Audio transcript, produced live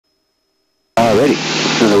Alrighty.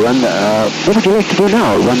 Going to run the, what would you like to do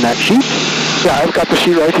now? Run that sheet? Yeah, I've got the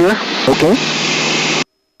sheet right here. Okay.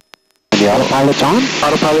 And the autopilot's on?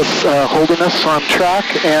 Autopilot's holding us on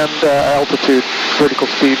track and altitude, vertical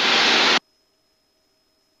speed.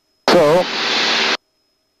 So,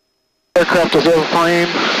 aircraft is airplane,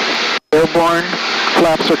 airborne,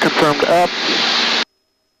 flaps are confirmed up.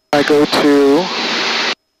 I go to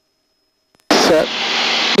set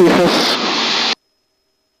AFS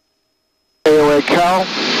AOA Cal.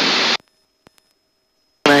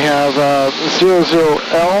 And I have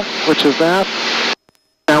 00L, which is that.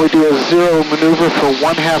 Now we do a 0 maneuver for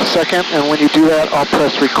 1/2 second, and when you do that, I'll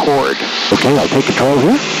press record. Okay, I'll take control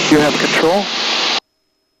here. You have control.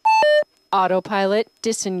 Autopilot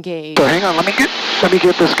disengage. So hang on, let me get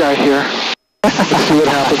this guy here. Let's see what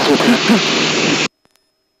happens with him.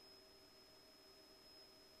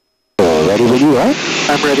 Ready when you are?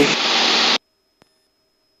 I'm ready.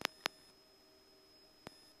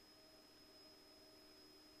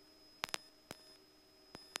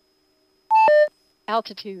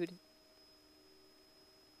 Altitude.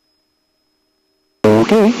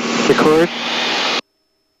 Okay. Record.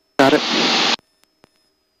 Got it.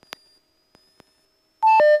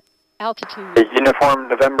 Altitude. Uniform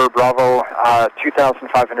November Bravo,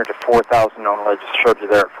 2,500 to 4,000 known ledge. Showed you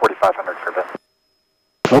there at 4,500 for a bit.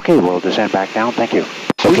 Okay, we'll descend back down. Thank you.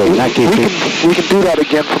 Okay, in that case, we can do that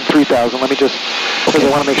again from 3,000. Let me just, because I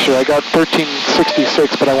want to make sure. I got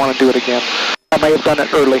 1366, but I want to do it again. I may have done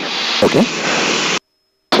it early. Okay.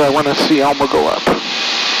 So I want to see Elmer go up.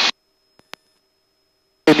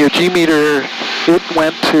 In your G meter, it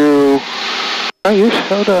went to, oh, you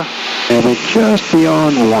showed a... And we're just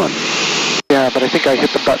beyond 1. Yeah, but I think I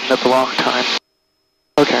hit the button at the wrong time.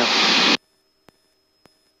 Okay.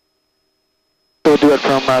 So we'll do it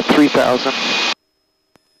from 3,000.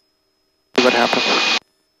 See what happens.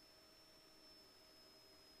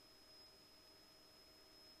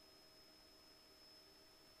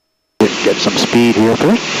 Get some speed here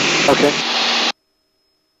first. Okay.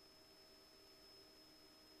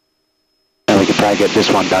 And we can probably get this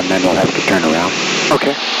one done, then we'll have to turn around.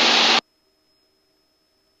 Okay.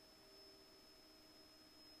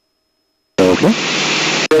 Okay.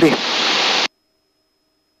 Ready.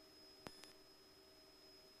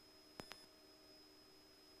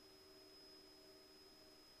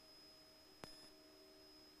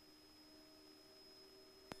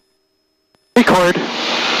 Record.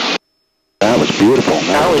 That was beautiful.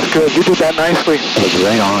 That was good. You did that nicely. That was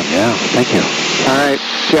right on, yeah. Thank you. All right.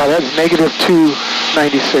 Yeah, that's negative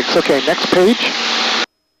 296. Okay, next page.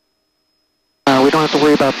 We don't have to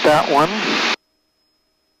worry about that one.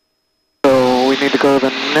 So we need to go to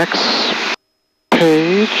the next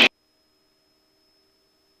page.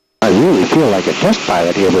 I really feel like a test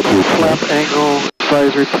pilot here with you. Flap angle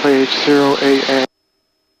advisory page 0AA.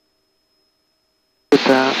 With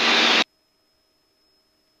that.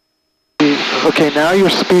 Okay, now your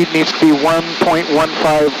speed needs to be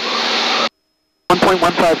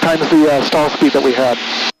 1.15 times the stall speed that we had.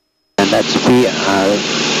 And that's the,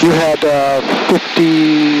 you had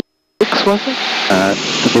 56, was it?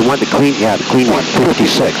 they want the clean, yeah, the clean one,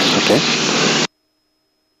 56, okay.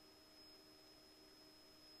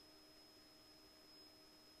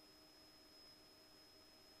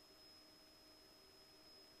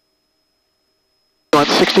 You want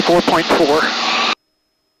 64.4.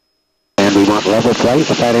 And we want level flight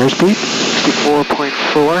with that airspeed?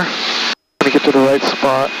 64.4. Let me get to the right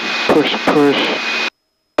spot. Push, push.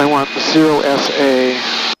 I want 0 SA.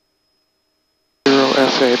 0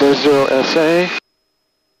 SA. There's 0 SA.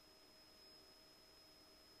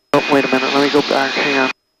 Oh, wait a minute. Let me go back. Hang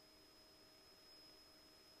on.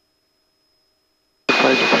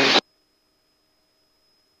 Advisor page.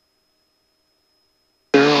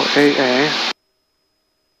 0 AA.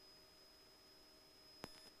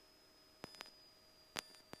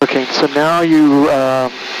 Okay, so now you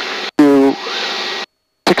do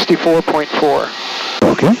 64.4.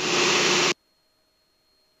 Okay.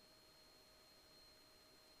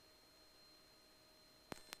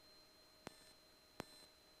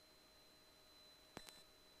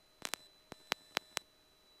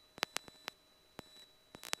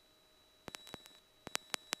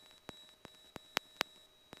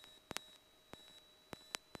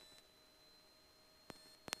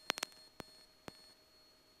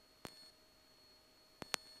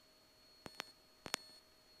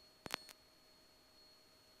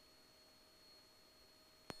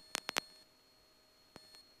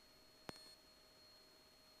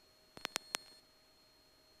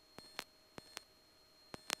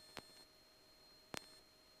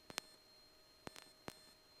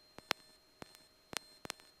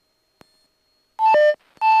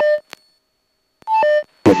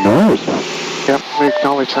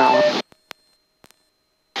 acknowledge that one.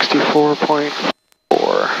 64.4.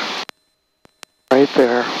 Right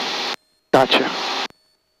there. Gotcha.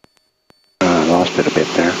 I lost it a bit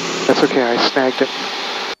there. That's okay, I snagged it.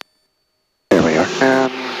 There we are.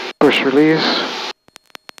 And push release.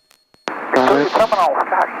 Got it. Terminal,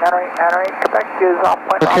 Henry, expect is off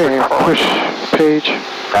point. Okay, push page.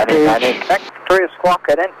 Page. Expect, Victoria Squawk,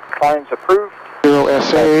 cadent, climbs approved. 0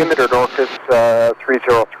 SA. Limiter Dorcas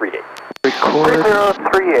 3038. Record.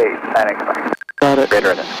 3038, and expect. Got it.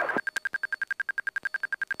 Radar in.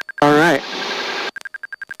 Alright.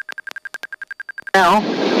 Now,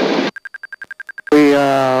 we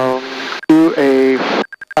do a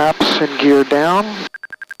flaps and gear down.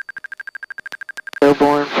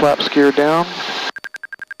 Airborne flaps gear down.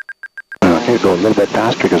 Okay, go a little bit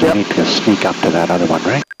faster because we need to sneak up to that other one,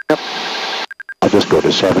 right? Yep. I'll just go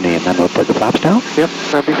to 70 and then we'll put the flaps down. Yep,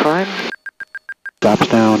 that'd be fine. Flaps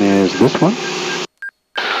down is this one.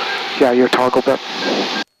 Yeah, your toggle bit.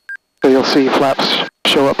 So you'll see flaps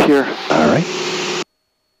show up here. All right.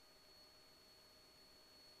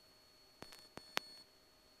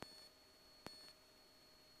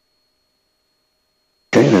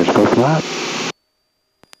 Okay, there's go flap.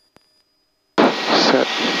 Set.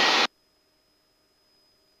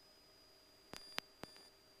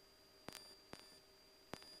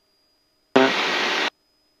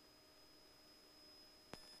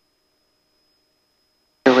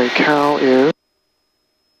 AOA Cal is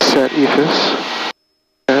set AFS.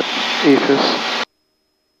 Set AFS.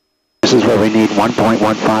 This is where we need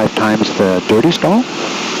 1.15 times the dirty stall.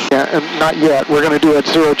 Yeah, and not yet. We're going to do a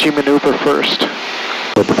 0G maneuver first.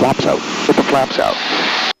 With the flaps out. With the flaps out.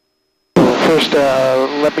 So first,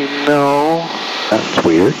 let me know. That's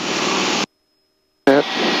weird. Set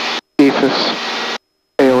AFS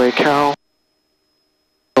AOA Cal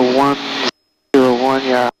 101,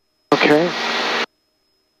 yeah. Okay.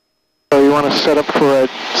 So you want to set up for a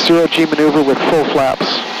 0G maneuver with full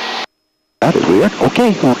flaps. That is weird.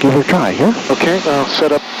 Okay, we'll give it a try here. Okay, I'll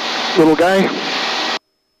set up little guy.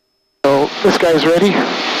 So this guy's ready.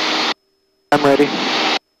 I'm ready.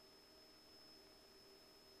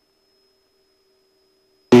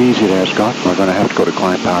 Easy there, Scott. We're going to have to go to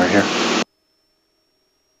climb power here.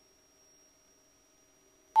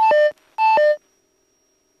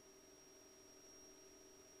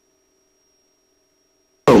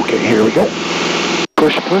 Okay, here we go.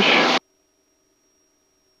 Push, push.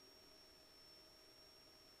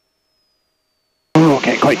 Oh,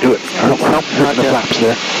 can't quite do it. Nope, not the yet. flaps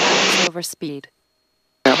there. Overspeed.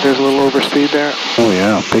 Yeah, there's a little overspeed there. Oh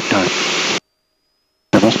yeah, big time.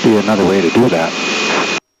 There must be another way to do that.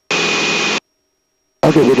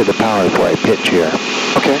 I'll get rid of the power before I pitch here.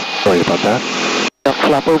 Okay. Sorry about that. Yeah,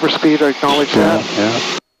 flap overspeed, I acknowledge that.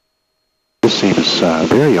 Yeah. This seems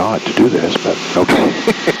very odd to do this, but okay.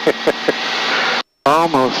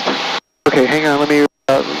 Almost. Okay, hang on, let me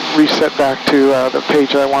reset back to the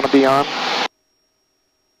page I want to be on.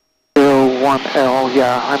 01L,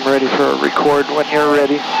 yeah, I'm ready for a record when you're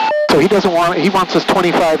ready. So he doesn't want, he wants us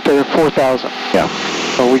 25 to 4,000. Yeah.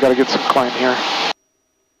 So we got to get some climb here.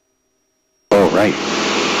 Oh, right.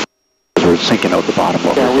 We're sinking out the bottom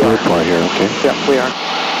of Yeah, we are. for here, okay? Yeah, we are.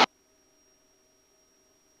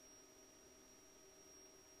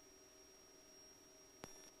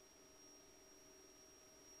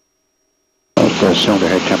 The cylinder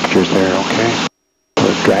head temperature's there, okay?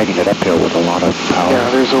 We're dragging it uphill with a lot of power. Yeah,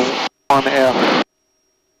 there's a 1F.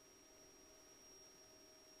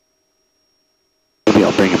 Maybe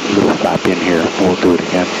I'll bring a little flap in here and we'll do it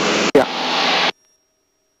again. Yeah.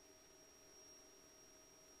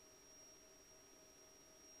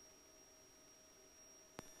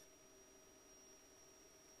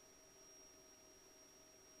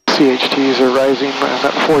 CHTs are rising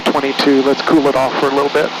at 422. Let's cool it off for a little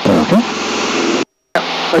bit. Okay.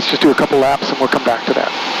 Yeah, let's just do a couple laps and we'll come back to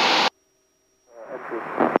that.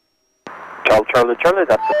 Charlie,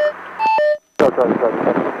 that's it. Charlie.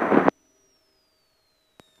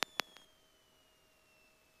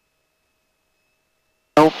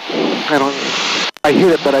 Nope, I hear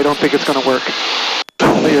it, but I don't think it's going to work.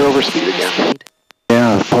 You're overspeed again.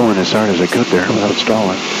 Yeah, I was pulling as hard as I could there without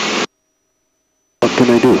stalling. What can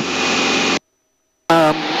I do?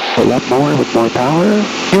 Pull up more with more power?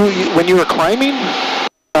 When you were climbing,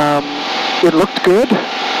 it looked good,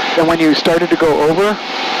 and when you started to go over,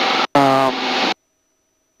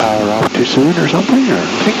 Power off too soon or something? Or?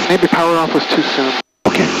 I think maybe power off was too soon.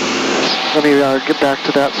 Okay. Let me get back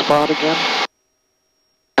to that spot again.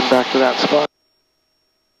 And back to that spot.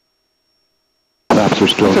 Flaps are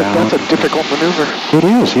still down. That's a difficult maneuver. It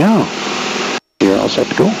is, yeah. You're all set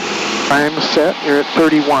to go. I'm set. You're at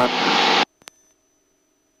 31.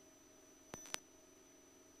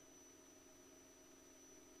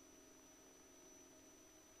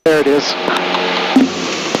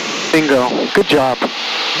 Bingo. Good job.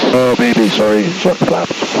 Oh, baby, sorry. Short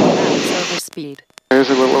flaps. Flaps over speed. There's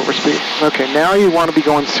a little overspeed. Okay, now you want to be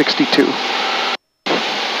going 62.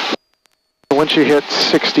 Once you hit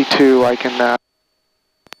 62, I can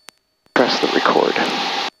press the record.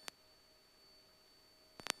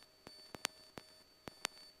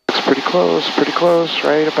 It's pretty close,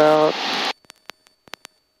 right about,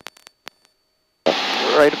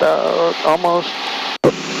 almost.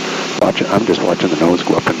 I'm just watching the nose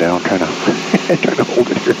go up and down, trying to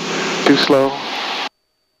hold it here. Too slow.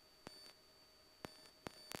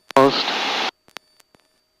 Almost.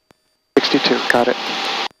 62, got it.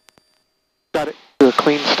 Got it. Do a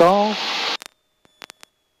clean stall.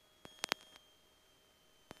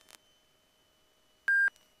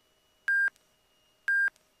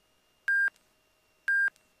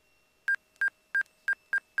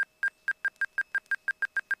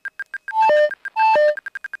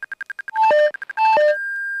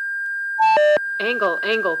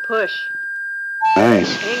 Angle, push.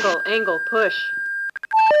 Nice. Angle, push.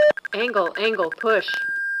 Angle, push.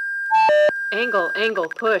 Angle,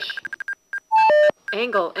 push.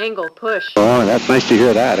 Angle, push. Oh, that's nice to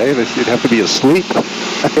hear that, eh? You'd have to be asleep.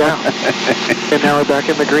 Yeah. And now we're back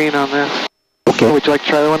in the green on this. Okay. Would you like to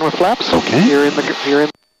try the one with flaps? Okay. You're in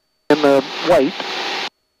the white.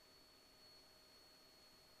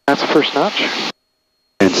 That's the first notch.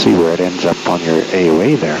 And see where it ends up on your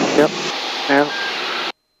AOA there. Yep. Yeah.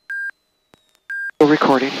 Still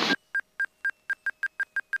recording.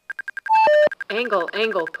 Angle,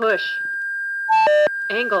 push.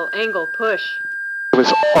 Angle, push. It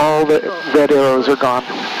was all the red arrows are gone.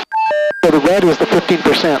 So the red is the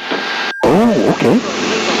 15%. Oh, okay.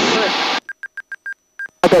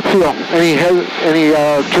 How'd that feel? Any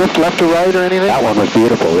drift left or right or anything? That one was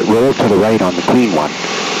beautiful. It rolled to the right on the clean one.